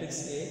matrix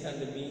A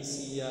and B C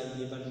are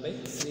given by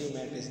 3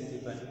 matrices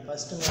given.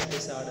 First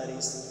matrix order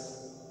is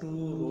 2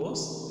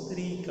 rows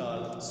 3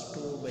 columns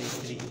 2 by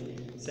 3.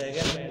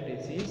 Second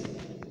matrix is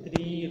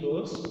 3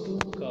 rows 2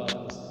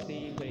 columns 3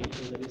 by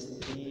 2, that is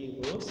 3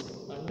 rows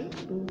and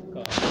 2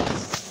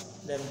 columns.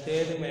 Then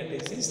third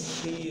matrix is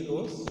 3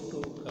 rows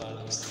 2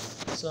 columns.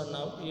 So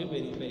now you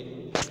verify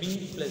B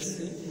plus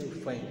C you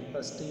find.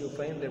 First you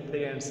find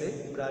replicants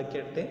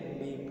bracket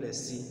B plus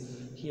C.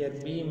 Here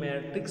B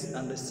matrix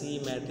and C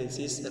matrix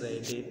is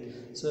written.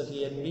 So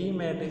here B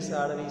matrix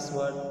order is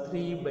what?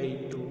 3 by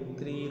 2.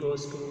 3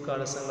 rows 2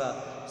 columns.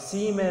 C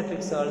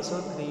matrix also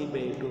 3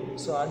 by 2.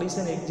 So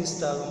addition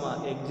exists aguma?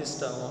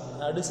 Exist agum.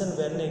 Addition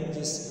when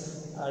exists?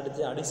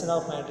 Addition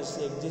of matrix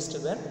exists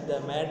when the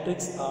matrix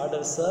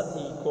orders are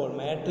equal.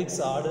 Matrix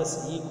orders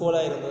equal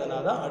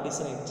irundadana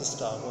addition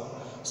exists agum.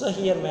 So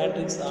here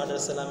matrix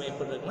orders எல்லாமே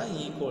எப்படி இருக்குன்னா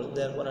equal.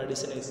 Therefore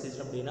addition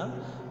exists அப்படின்னா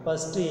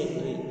first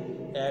entry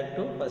add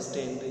to first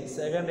entry,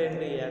 second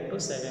entry add to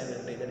second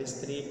entry, that is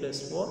 3 plus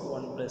 4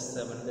 1 plus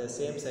 7. The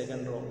same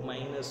second row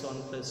minus 1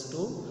 plus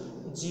 2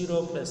 0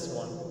 plus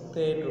 1.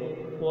 Third row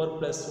 4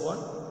 plus 1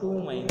 2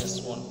 minus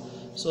 1.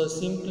 So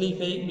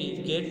simplify we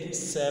get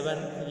 7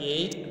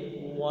 8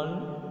 1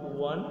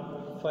 1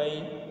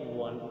 5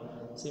 1.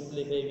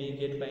 Simplify we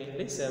get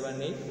finally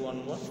 7 8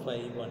 1 1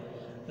 5 1.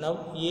 Now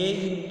A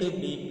into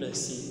B plus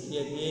C.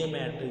 Here A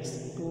matrix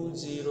 2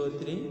 0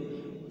 3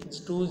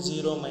 2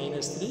 0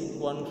 minus 3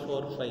 1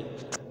 4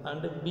 5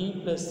 and B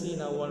plus C.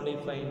 Now only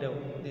find out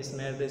this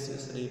matrix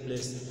is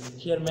replaced.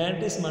 Here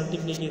matrix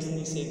multiplication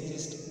is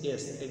exist.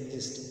 Yes,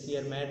 exist.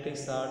 Here matrix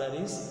order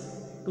is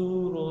 2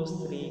 rows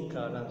 3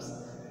 columns.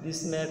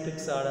 This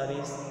matrix order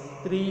is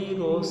 3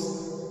 rows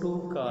 2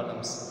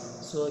 columns.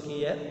 So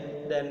here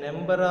the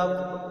number of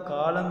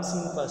columns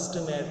in first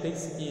matrix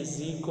is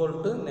equal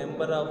to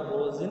number of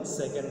rows in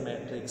second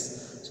matrix.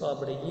 So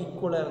அப்படி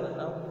equal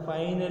இருந்ததுன்னா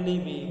finally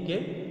we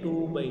get 2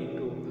 by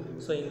 2.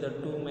 So இந்த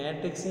 2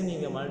 matrix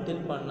நீங்கள்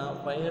multiple பண்ணால்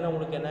ஃபைனலாக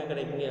உங்களுக்கு என்ன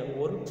கிடைக்குங்க?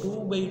 ஒரு 2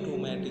 by 2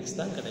 matrix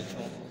தான்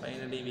கிடைக்கும்.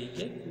 Finally we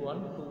get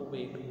 1 2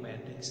 by 2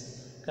 matrix.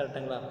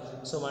 கரெக்டுங்களா?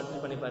 ஸோ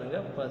மல்டிபிள் பண்ணி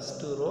பாருங்கள்.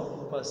 ஃபஸ்ட்டு ரோ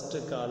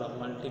ஃபஸ்ட்டு காலம்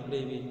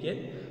multiply we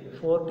get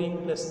 14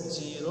 plus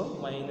 0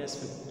 minus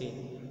 15.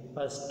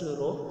 First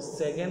row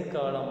second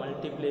column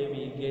multiply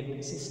we get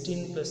 16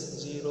 plus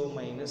 0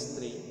 minus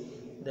 3.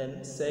 Then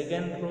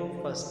second row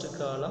first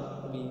column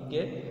we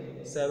get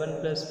 7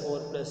 plus 4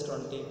 plus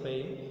 25.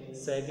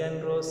 Second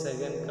row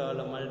second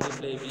column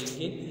multiply we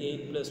get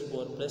 8 plus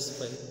 4 plus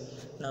 5.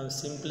 Now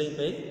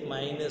simplify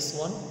minus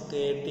 1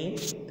 13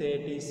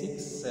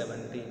 36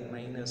 17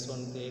 minus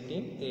 1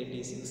 13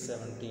 36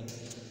 17.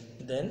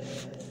 Then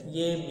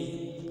AB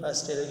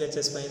first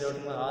LHS find out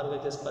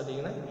RHS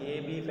பார்த்தீங்கன்னா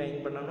AB find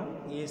பண்ணணும்,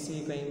 AC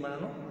find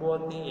பண்ணணும்,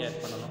 both add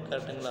பண்ணணும்.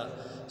 கரெக்டுங்களா?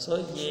 So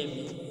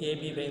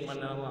AB find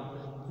பண்ணலாமா?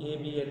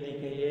 AB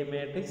எழுதிக்க A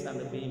matrix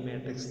and B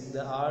matrix.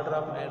 The order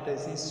of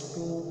matrix is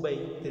 2 by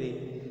 3.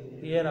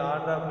 Here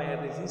order of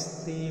matrix is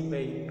 3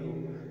 by 2.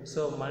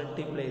 So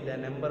multiply the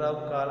number of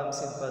columns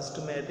in first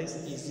matrix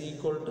is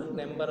equal to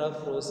number of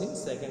rows in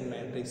second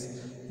matrix.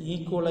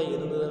 Equal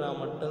இருந்ததுனா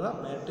மட்டும் தான்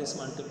matrix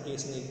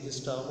multiplication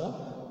exist ஆகும்.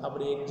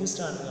 அப்படி exist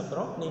ஆனதுக்கு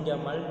அப்புறம் நீங்க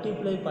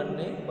multiply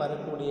பண்ணி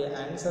வரக்கூடிய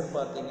ஆன்சர்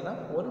பாத்தீங்கன்னா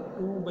ஒரு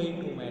 2 by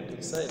 2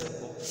 matrix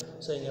இருக்கும்.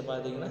 சோ இங்க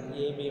பாத்தீங்கன்னா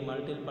AB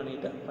மல்டிப்ளை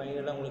பண்ணிட்டு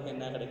ஃபைனலா உங்களுக்கு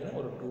என்ன கிடைக்குது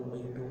ஒரு 2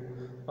 by 2.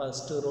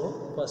 First row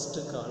first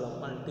column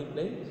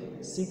multiply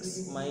 6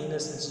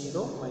 minus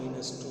 0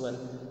 minus 12.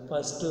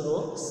 First row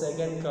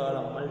second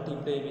column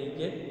multiply we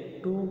get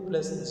 2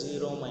 plus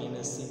 0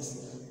 minus 6.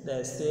 The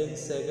same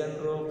second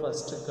row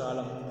first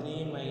column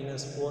 3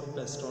 minus 4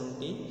 plus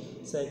 20.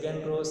 Second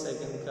row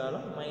second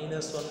column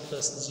minus 1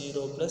 plus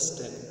 0 plus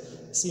 10.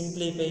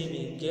 Simplify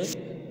we get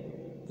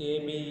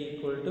AB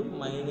equal to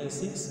minus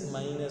 6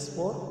 minus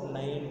 4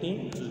 19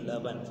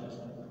 11.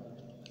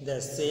 The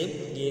same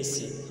AC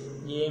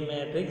A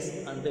matrix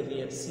and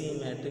here C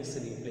matrix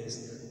replace.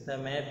 The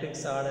matrix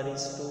order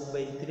is 2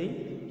 by 3.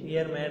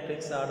 Here matrix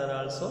order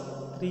also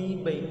 3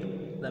 by 2.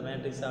 The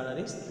matrix order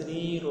is 3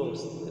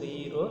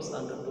 rows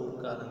and 2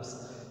 columns.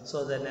 So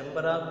the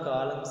number of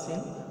columns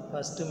in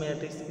first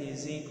matrix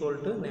is equal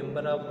to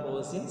number of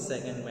rows in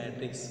second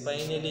matrix.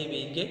 Finally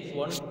we get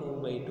 1 2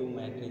 by 2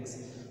 matrix.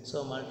 So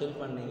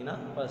multiply பண்ணீங்கன்னா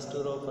first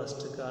row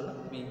first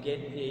column we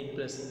get 8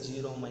 plus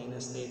 0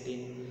 minus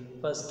 18.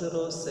 First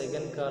row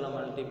second column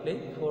multiply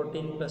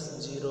 14 plus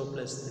 0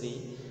 plus 3.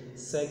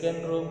 Second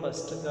row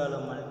first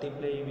column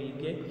multiply we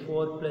get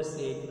 4 plus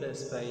 8 plus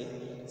 5.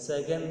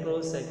 Second row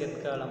second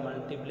column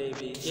multiply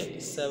we get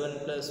 7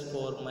 plus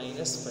 4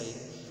 minus 5.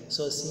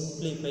 So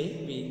simplify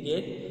we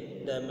get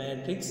the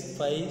matrix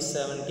 5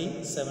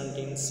 17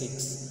 17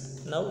 6.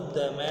 Now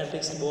the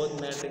matrix both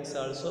matrix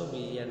also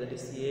we have, that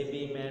is AB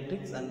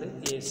matrix and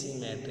AC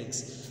matrix.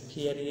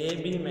 Here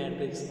AB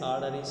matrix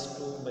order is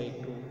 2 by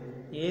 2.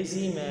 AC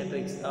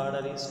matrix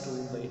order is 2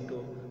 by 2.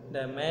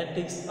 The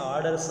matrix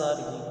orders are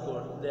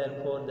equal,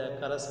 therefore the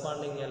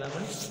corresponding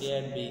elements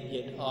add we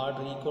get.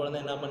 Order equal na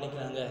enna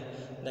panikranga,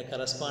 the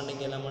corresponding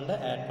element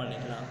add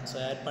panikalam. So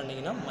add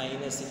panninga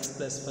minus 6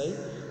 plus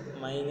 5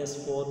 minus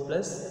 4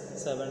 plus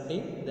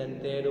 17, then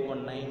third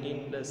one 19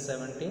 plus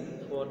 17,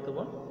 fourth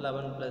one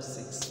 11 plus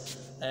 6.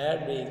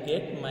 Add we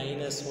get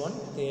minus 1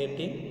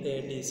 13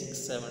 36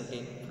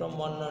 17. From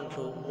 1 and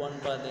 2 1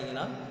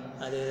 பாத்தீங்கன்னா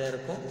அதே தான்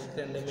இருக்கும்,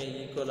 ரெண்டுமே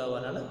ஈக்குவலாக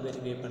வரனால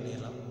verify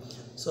பண்ணிடலாம்.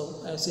 So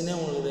actually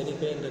உங்களுக்கு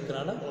verify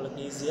இருக்கிறனால உங்களுக்கு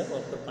ஈஸியாக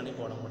ஒர்க் அவுட் பண்ணி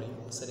போட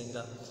முடியும்.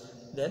 சரிங்களா?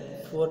 தென்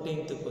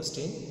 14th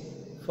question,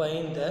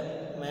 find the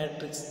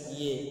matrix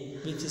A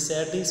which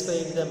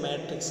satisfies the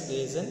matrix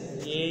equation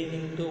A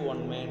into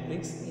 1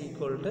 matrix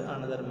equal to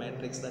another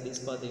matrix. that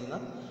is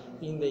பார்த்தீங்கன்னா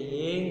இந்த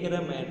ஏங்கிற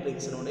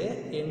மேட்ரிக்ஸினுடைய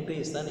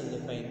என்ட்ரிஸ் தான்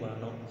நீங்கள் ஃபைண்ட்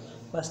பண்ணணும்.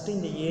 ஃபஸ்ட்டு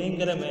இந்த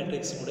ஏங்கிற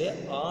மேட்ரிக்ஸினுடைய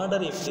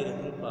ஆர்டர் எப்படி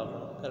இருக்குன்னு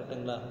பார்க்கணும்.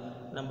 கரெக்டுங்களா?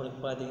 நம்மளுக்கு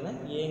பார்த்தீங்கன்னா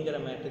ஏங்கிற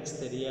மேட்ரிக்ஸ்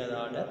தெரியாத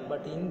ஆர்டர்,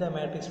 பட் இந்த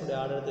மேட்ரிக்ஸுடைய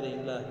ஆர்டர்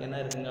தெரியுங்களா? என்ன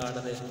இருக்குங்க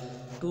ஆர்டரு?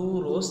 2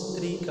 rows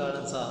 3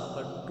 columns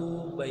அப்போ 2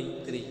 by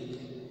 3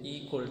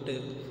 equal to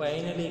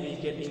finally we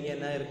get இங்கே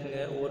என்ன இருக்குங்க?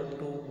 ஒரு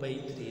 2 by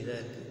 3 தான்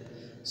இருக்குது.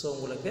 ஸோ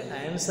உங்களுக்கு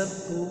ஆன்சர்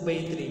 2 by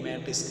 3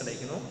 மேட்ரிக்ஸ்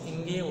கிடைக்கணும்.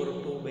 இங்கேயும் ஒரு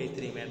 2 by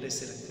 3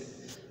 மேட்ரிக்ஸ் இருக்குது.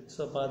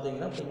 ஸோ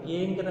பார்த்தீங்கன்னா இப்போ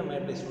ஏங்கிற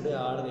மேட்ரிக்ஸுடைய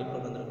ஆர்டர்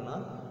எப்படி வந்துருக்குன்னா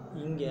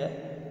இங்கே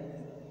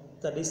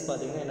that is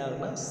பார்த்தீங்கன்னா என்ன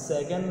இருக்குன்னா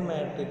செகண்ட்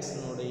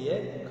மேட்ரிக்ஸினுடைய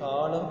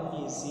காலம்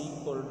is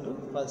equal to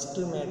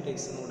first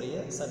மேட்ரிக்ஸினுடைய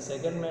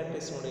second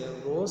மேட்ரிக்ஸினுடைய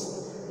rose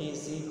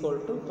is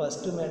equal to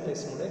first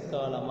மேட்ரிக்ஸினுடைய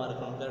காலமாக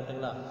இருக்கணும்.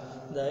 கரெக்டுங்களா?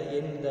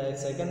 இந்த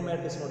செகண்ட்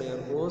மேட்ரிக்ஸினுடைய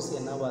ரோஸ்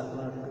என்னவாக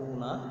இருக்கணும்?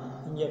 2னா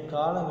இங்கே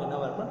காலம்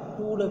என்னவாக இருக்கணும்?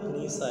 2ல்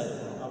ஃபினிஷ்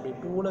ஆகிருக்கணும். அப்படி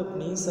 2ல்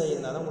ஃபினிஷ்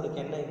ஆகிருந்தாலும்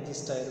உங்களுக்கு என்ன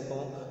எக்ஸிஸ்ட்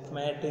ஆகிருக்கும்?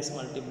 மேட்ரிக்ஸ்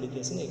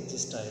மல்டிப்ளிகேஷன்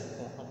எக்ஸிஸ்ட்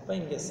ஆகிருக்கும். அப்போ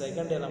இங்கே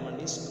செகண்ட்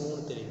எலமெண்ட் இஸ்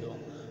 2ன்னு தெரியும்.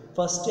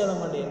 ஃபஸ்ட்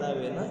எலமெண்ட் என்ன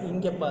வேணும்னா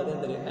இங்கே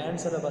பார்த்தீங்கன்னா தெரியும்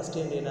ஆன்சரை ஃபஸ்ட்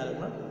எண்ட் என்ன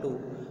இருக்குன்னா 2.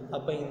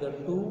 அப்போ இந்த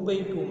 2 by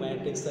 2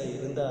 மேட்ரிக்ஸாக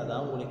இருந்தால்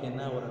தான் உங்களுக்கு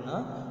என்ன வரும்னா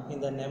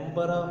இந்த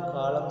number of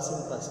columns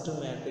in first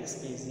matrix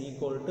is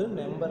equal to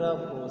number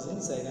of rose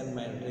in second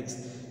matrix.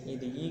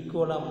 இது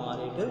ஈக்குவலாக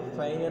மாறிட்டு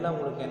ஃபைனலாக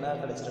உங்களுக்கு என்ன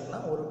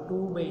கிடச்சிருக்குன்னா ஒரு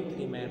 2 by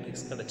 3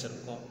 மேட்ரிக்ஸ்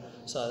கிடச்சிருக்கும்.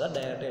 ஸோ அதான்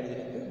டைரெக்டாக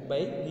எழுதியிருக்கு.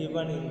 By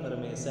given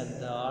information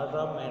the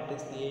order of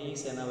matrix A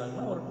is என்ன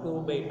வரும்னா ஒரு 2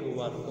 by 2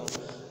 இருக்கும்.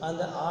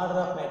 அந்த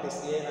ஆர்டர் ஆஃப்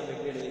மேட்ரிக்ஸ் ஏ நம்ம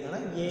எப்படி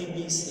எழுதிக்கணும்னா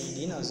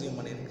ஏபிசிடின்னு அசியூம்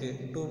பண்ணியிருக்கு.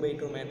 2 by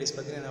 2 மேட்ரிக்ஸ்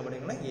பார்த்தீங்கன்னா என்ன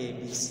பண்ணிங்கன்னா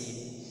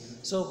ஏபிசிடி.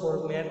 ஸோ இப்போ ஒரு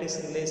மேட்ரிக்ஸ்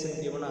ரிலேஷன்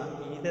கிவனா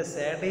இதை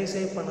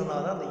சாட்டிஸ்ஃபை பண்ணனா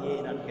தான் அந்த ஏ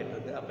நான்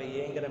கேட்டிருக்கு. அப்போ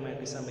ஏங்கிற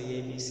மேட்ரிக்ஸ் நம்ம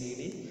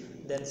ABCD,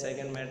 then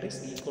second matrix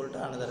equal to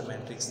another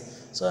matrix.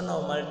 So நம்ம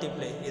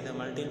மல்டிப்ளை இதை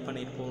மல்டிபிள்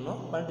பண்ணிட்டு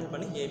போகணும். மல்டிபிள்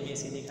பண்ணி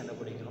ஏபிசிடி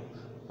கண்டுபிடிக்கணும்.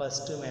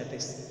 ஃபஸ்ட்டு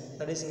மேட்ரிக்ஸ்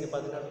தட் இஸ் இங்கே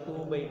பார்த்தீங்கன்னா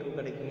 2 by 2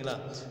 கிடைக்குங்களா?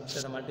 ஸோ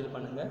இதை மல்டிபிள்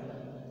பண்ணுங்கள்.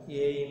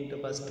 A into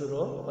first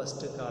row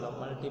first column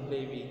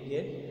multiply we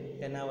get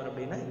என்ன வரும்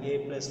அப்படின்னா A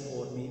plus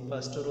 4B.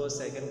 First row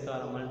second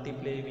column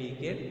multiply we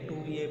get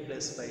 2A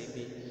plus 5B.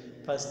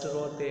 First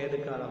row third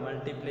column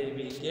multiply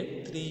we get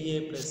 3A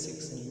plus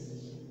 6B.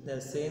 The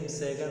same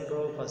second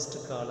row first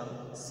column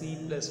C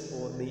plus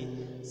 4D.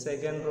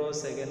 Second row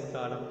second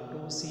column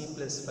 2C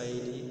plus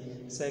 5D.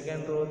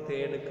 Second row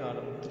third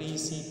column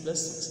 3C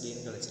plus 6D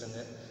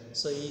கிடைச்சிருங்க.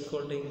 So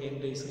equal to இங்கே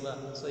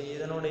என்ட்ரிஸ்லாம். So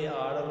இதனுடைய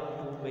ஆர்டரும்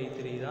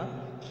 2/3 தான்,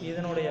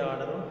 இதனுடைய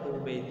ஆர்டரும்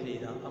 2/3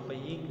 தான். அப்போ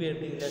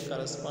equating the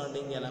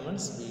corresponding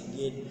elements we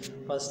get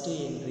first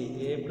entry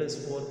a plus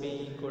 4b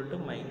equal to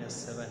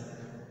 -7,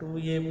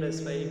 2a plus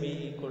 5b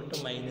equal to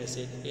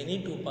 -8. Any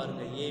 2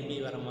 பாருங்கள் ab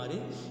வர மாதிரி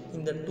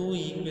இந்த 2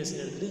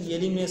 ஈக்குவேஷன் எடுத்துகிட்டு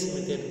எலிமினேஷன்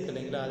மெத்தட் இருக்கு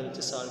இல்லைங்களா, அதை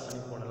வச்சு சால்வ்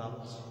பண்ணி போடலாம்.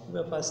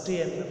 இப்போ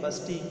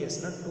ஃபஸ்ட்டு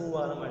ஈக்குவேஷனை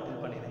 2ஆல்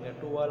மல்டிபிள் பண்ணிடுங்க.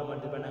 2ஆல்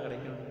மல்டிபிள் பண்ணால்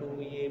கிடைக்கும்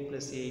 2a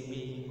plus ab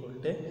equal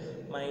to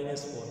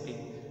 -14.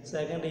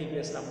 Second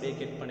equation அப்படியே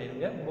கெட்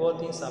பண்ணிடுங்க.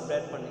 போத்தையும்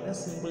சப்ராக்ட் பண்ணிங்க.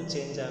 சிம்பிள்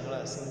சேஞ்ச்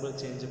ஆகலாம், சிம்பிள்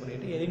சேஞ்ச்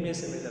பண்ணிவிட்டு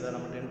எலிமினேஷன் மெத்தட்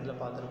நம்ம 10th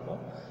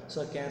பார்த்துருப்போம். ஸோ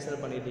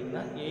கேன்சல்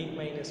பண்ணிட்டீங்கன்னா 8 -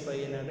 5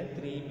 என்னென்னு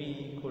 3b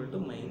equal to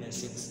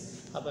 -6.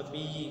 அப்போ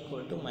b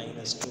equal to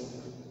 -2.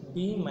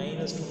 b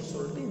 -2ன்னு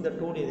சொல்லிட்டு இந்த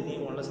 2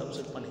 எதுலையும் ஒன்றில்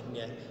சப்ஸ்டிட்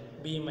பண்ணிக்கங்க.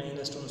 b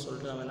 -2ன்னு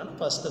சொல்லிட்டு நம்ம என்னென்னா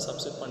ஃபஸ்ட்டு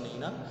சப்ஸ்டிட்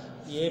பண்ணிங்கன்னா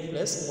a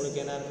ப்ளஸ்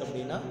உங்களுக்கு என்ன இருக்குது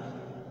அப்படின்னா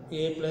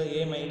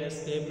a minus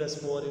a plus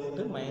 4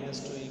 into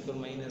 -2 equal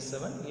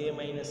 -7, a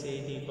minus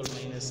 8 equal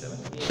 -7,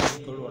 a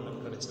equal 1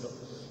 கிடச்சிரும்.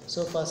 ஸோ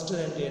ஃபஸ்ட்டு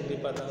 2 என்ட்ரி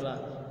பார்த்தாங்களா.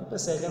 இப்போ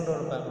செகண்ட்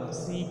ரவுண்ட் பார்க்கலாம்.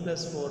 c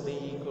plus 4d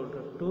equal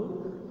to 2,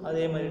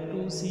 அதே மாதிரி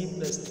 2c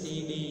plus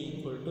 3d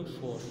equal to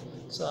 4.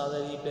 So அதை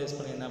ரீப்ளேஸ்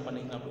பண்ணி என்ன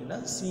பண்ணிக்கலாம் அப்படின்னா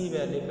c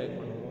வேல்யூ ஃபைண்ட்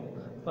பண்ணுவோம்.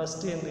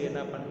 ஃபஸ்ட்டு என்ட்ரி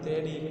என்ன பண்ணி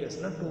தேர்ட்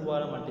ஈக்குவேஷனில்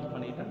 2ஆல் மல்டிபிள்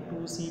பண்ணிட்டேன்.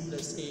 2c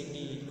plus 8d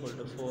equal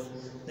to 4.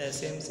 The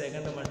same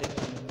செகண்டை multiple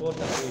பண்ணி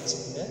 4 அப்படியே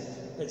வச்சுக்கோங்க.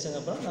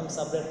 வச்சதுக்கப்புறம் நம்ம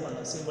சப்ரேட்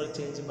பண்ணோம், சிம்பிள்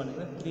சேஞ்ச்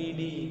பண்ணிங்கன்னா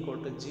 3d equal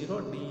to 0,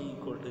 d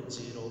equal to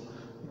 0.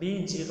 d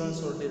 0ன்னு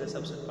சொல்லிட்டு இதை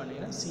சப்ஸ்டிட்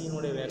பண்ணிங்கன்னா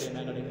c-னுடைய வேல்யூ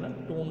என்ன கிடைக்குன்னா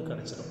 2ன்னு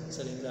கிடச்சிரும்.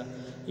 சரிங்களா.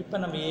 இப்போ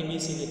நம்ம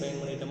ABCD fine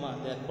பண்ணிட்டோமா.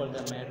 Therefore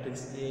the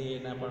matrix A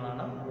என்ன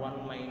பண்ணலாம்னா 1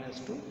 -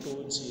 2 2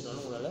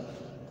 0ன்னு உங்களால்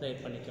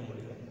ரைட் பண்ணிக்க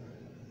முடியும்.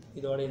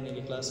 இதோட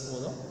இன்றைக்கி கிளாஸ்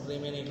போதும்.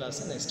 ரிமைனிங்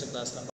கிளாஸை நெக்ஸ்ட் கிளாஸில்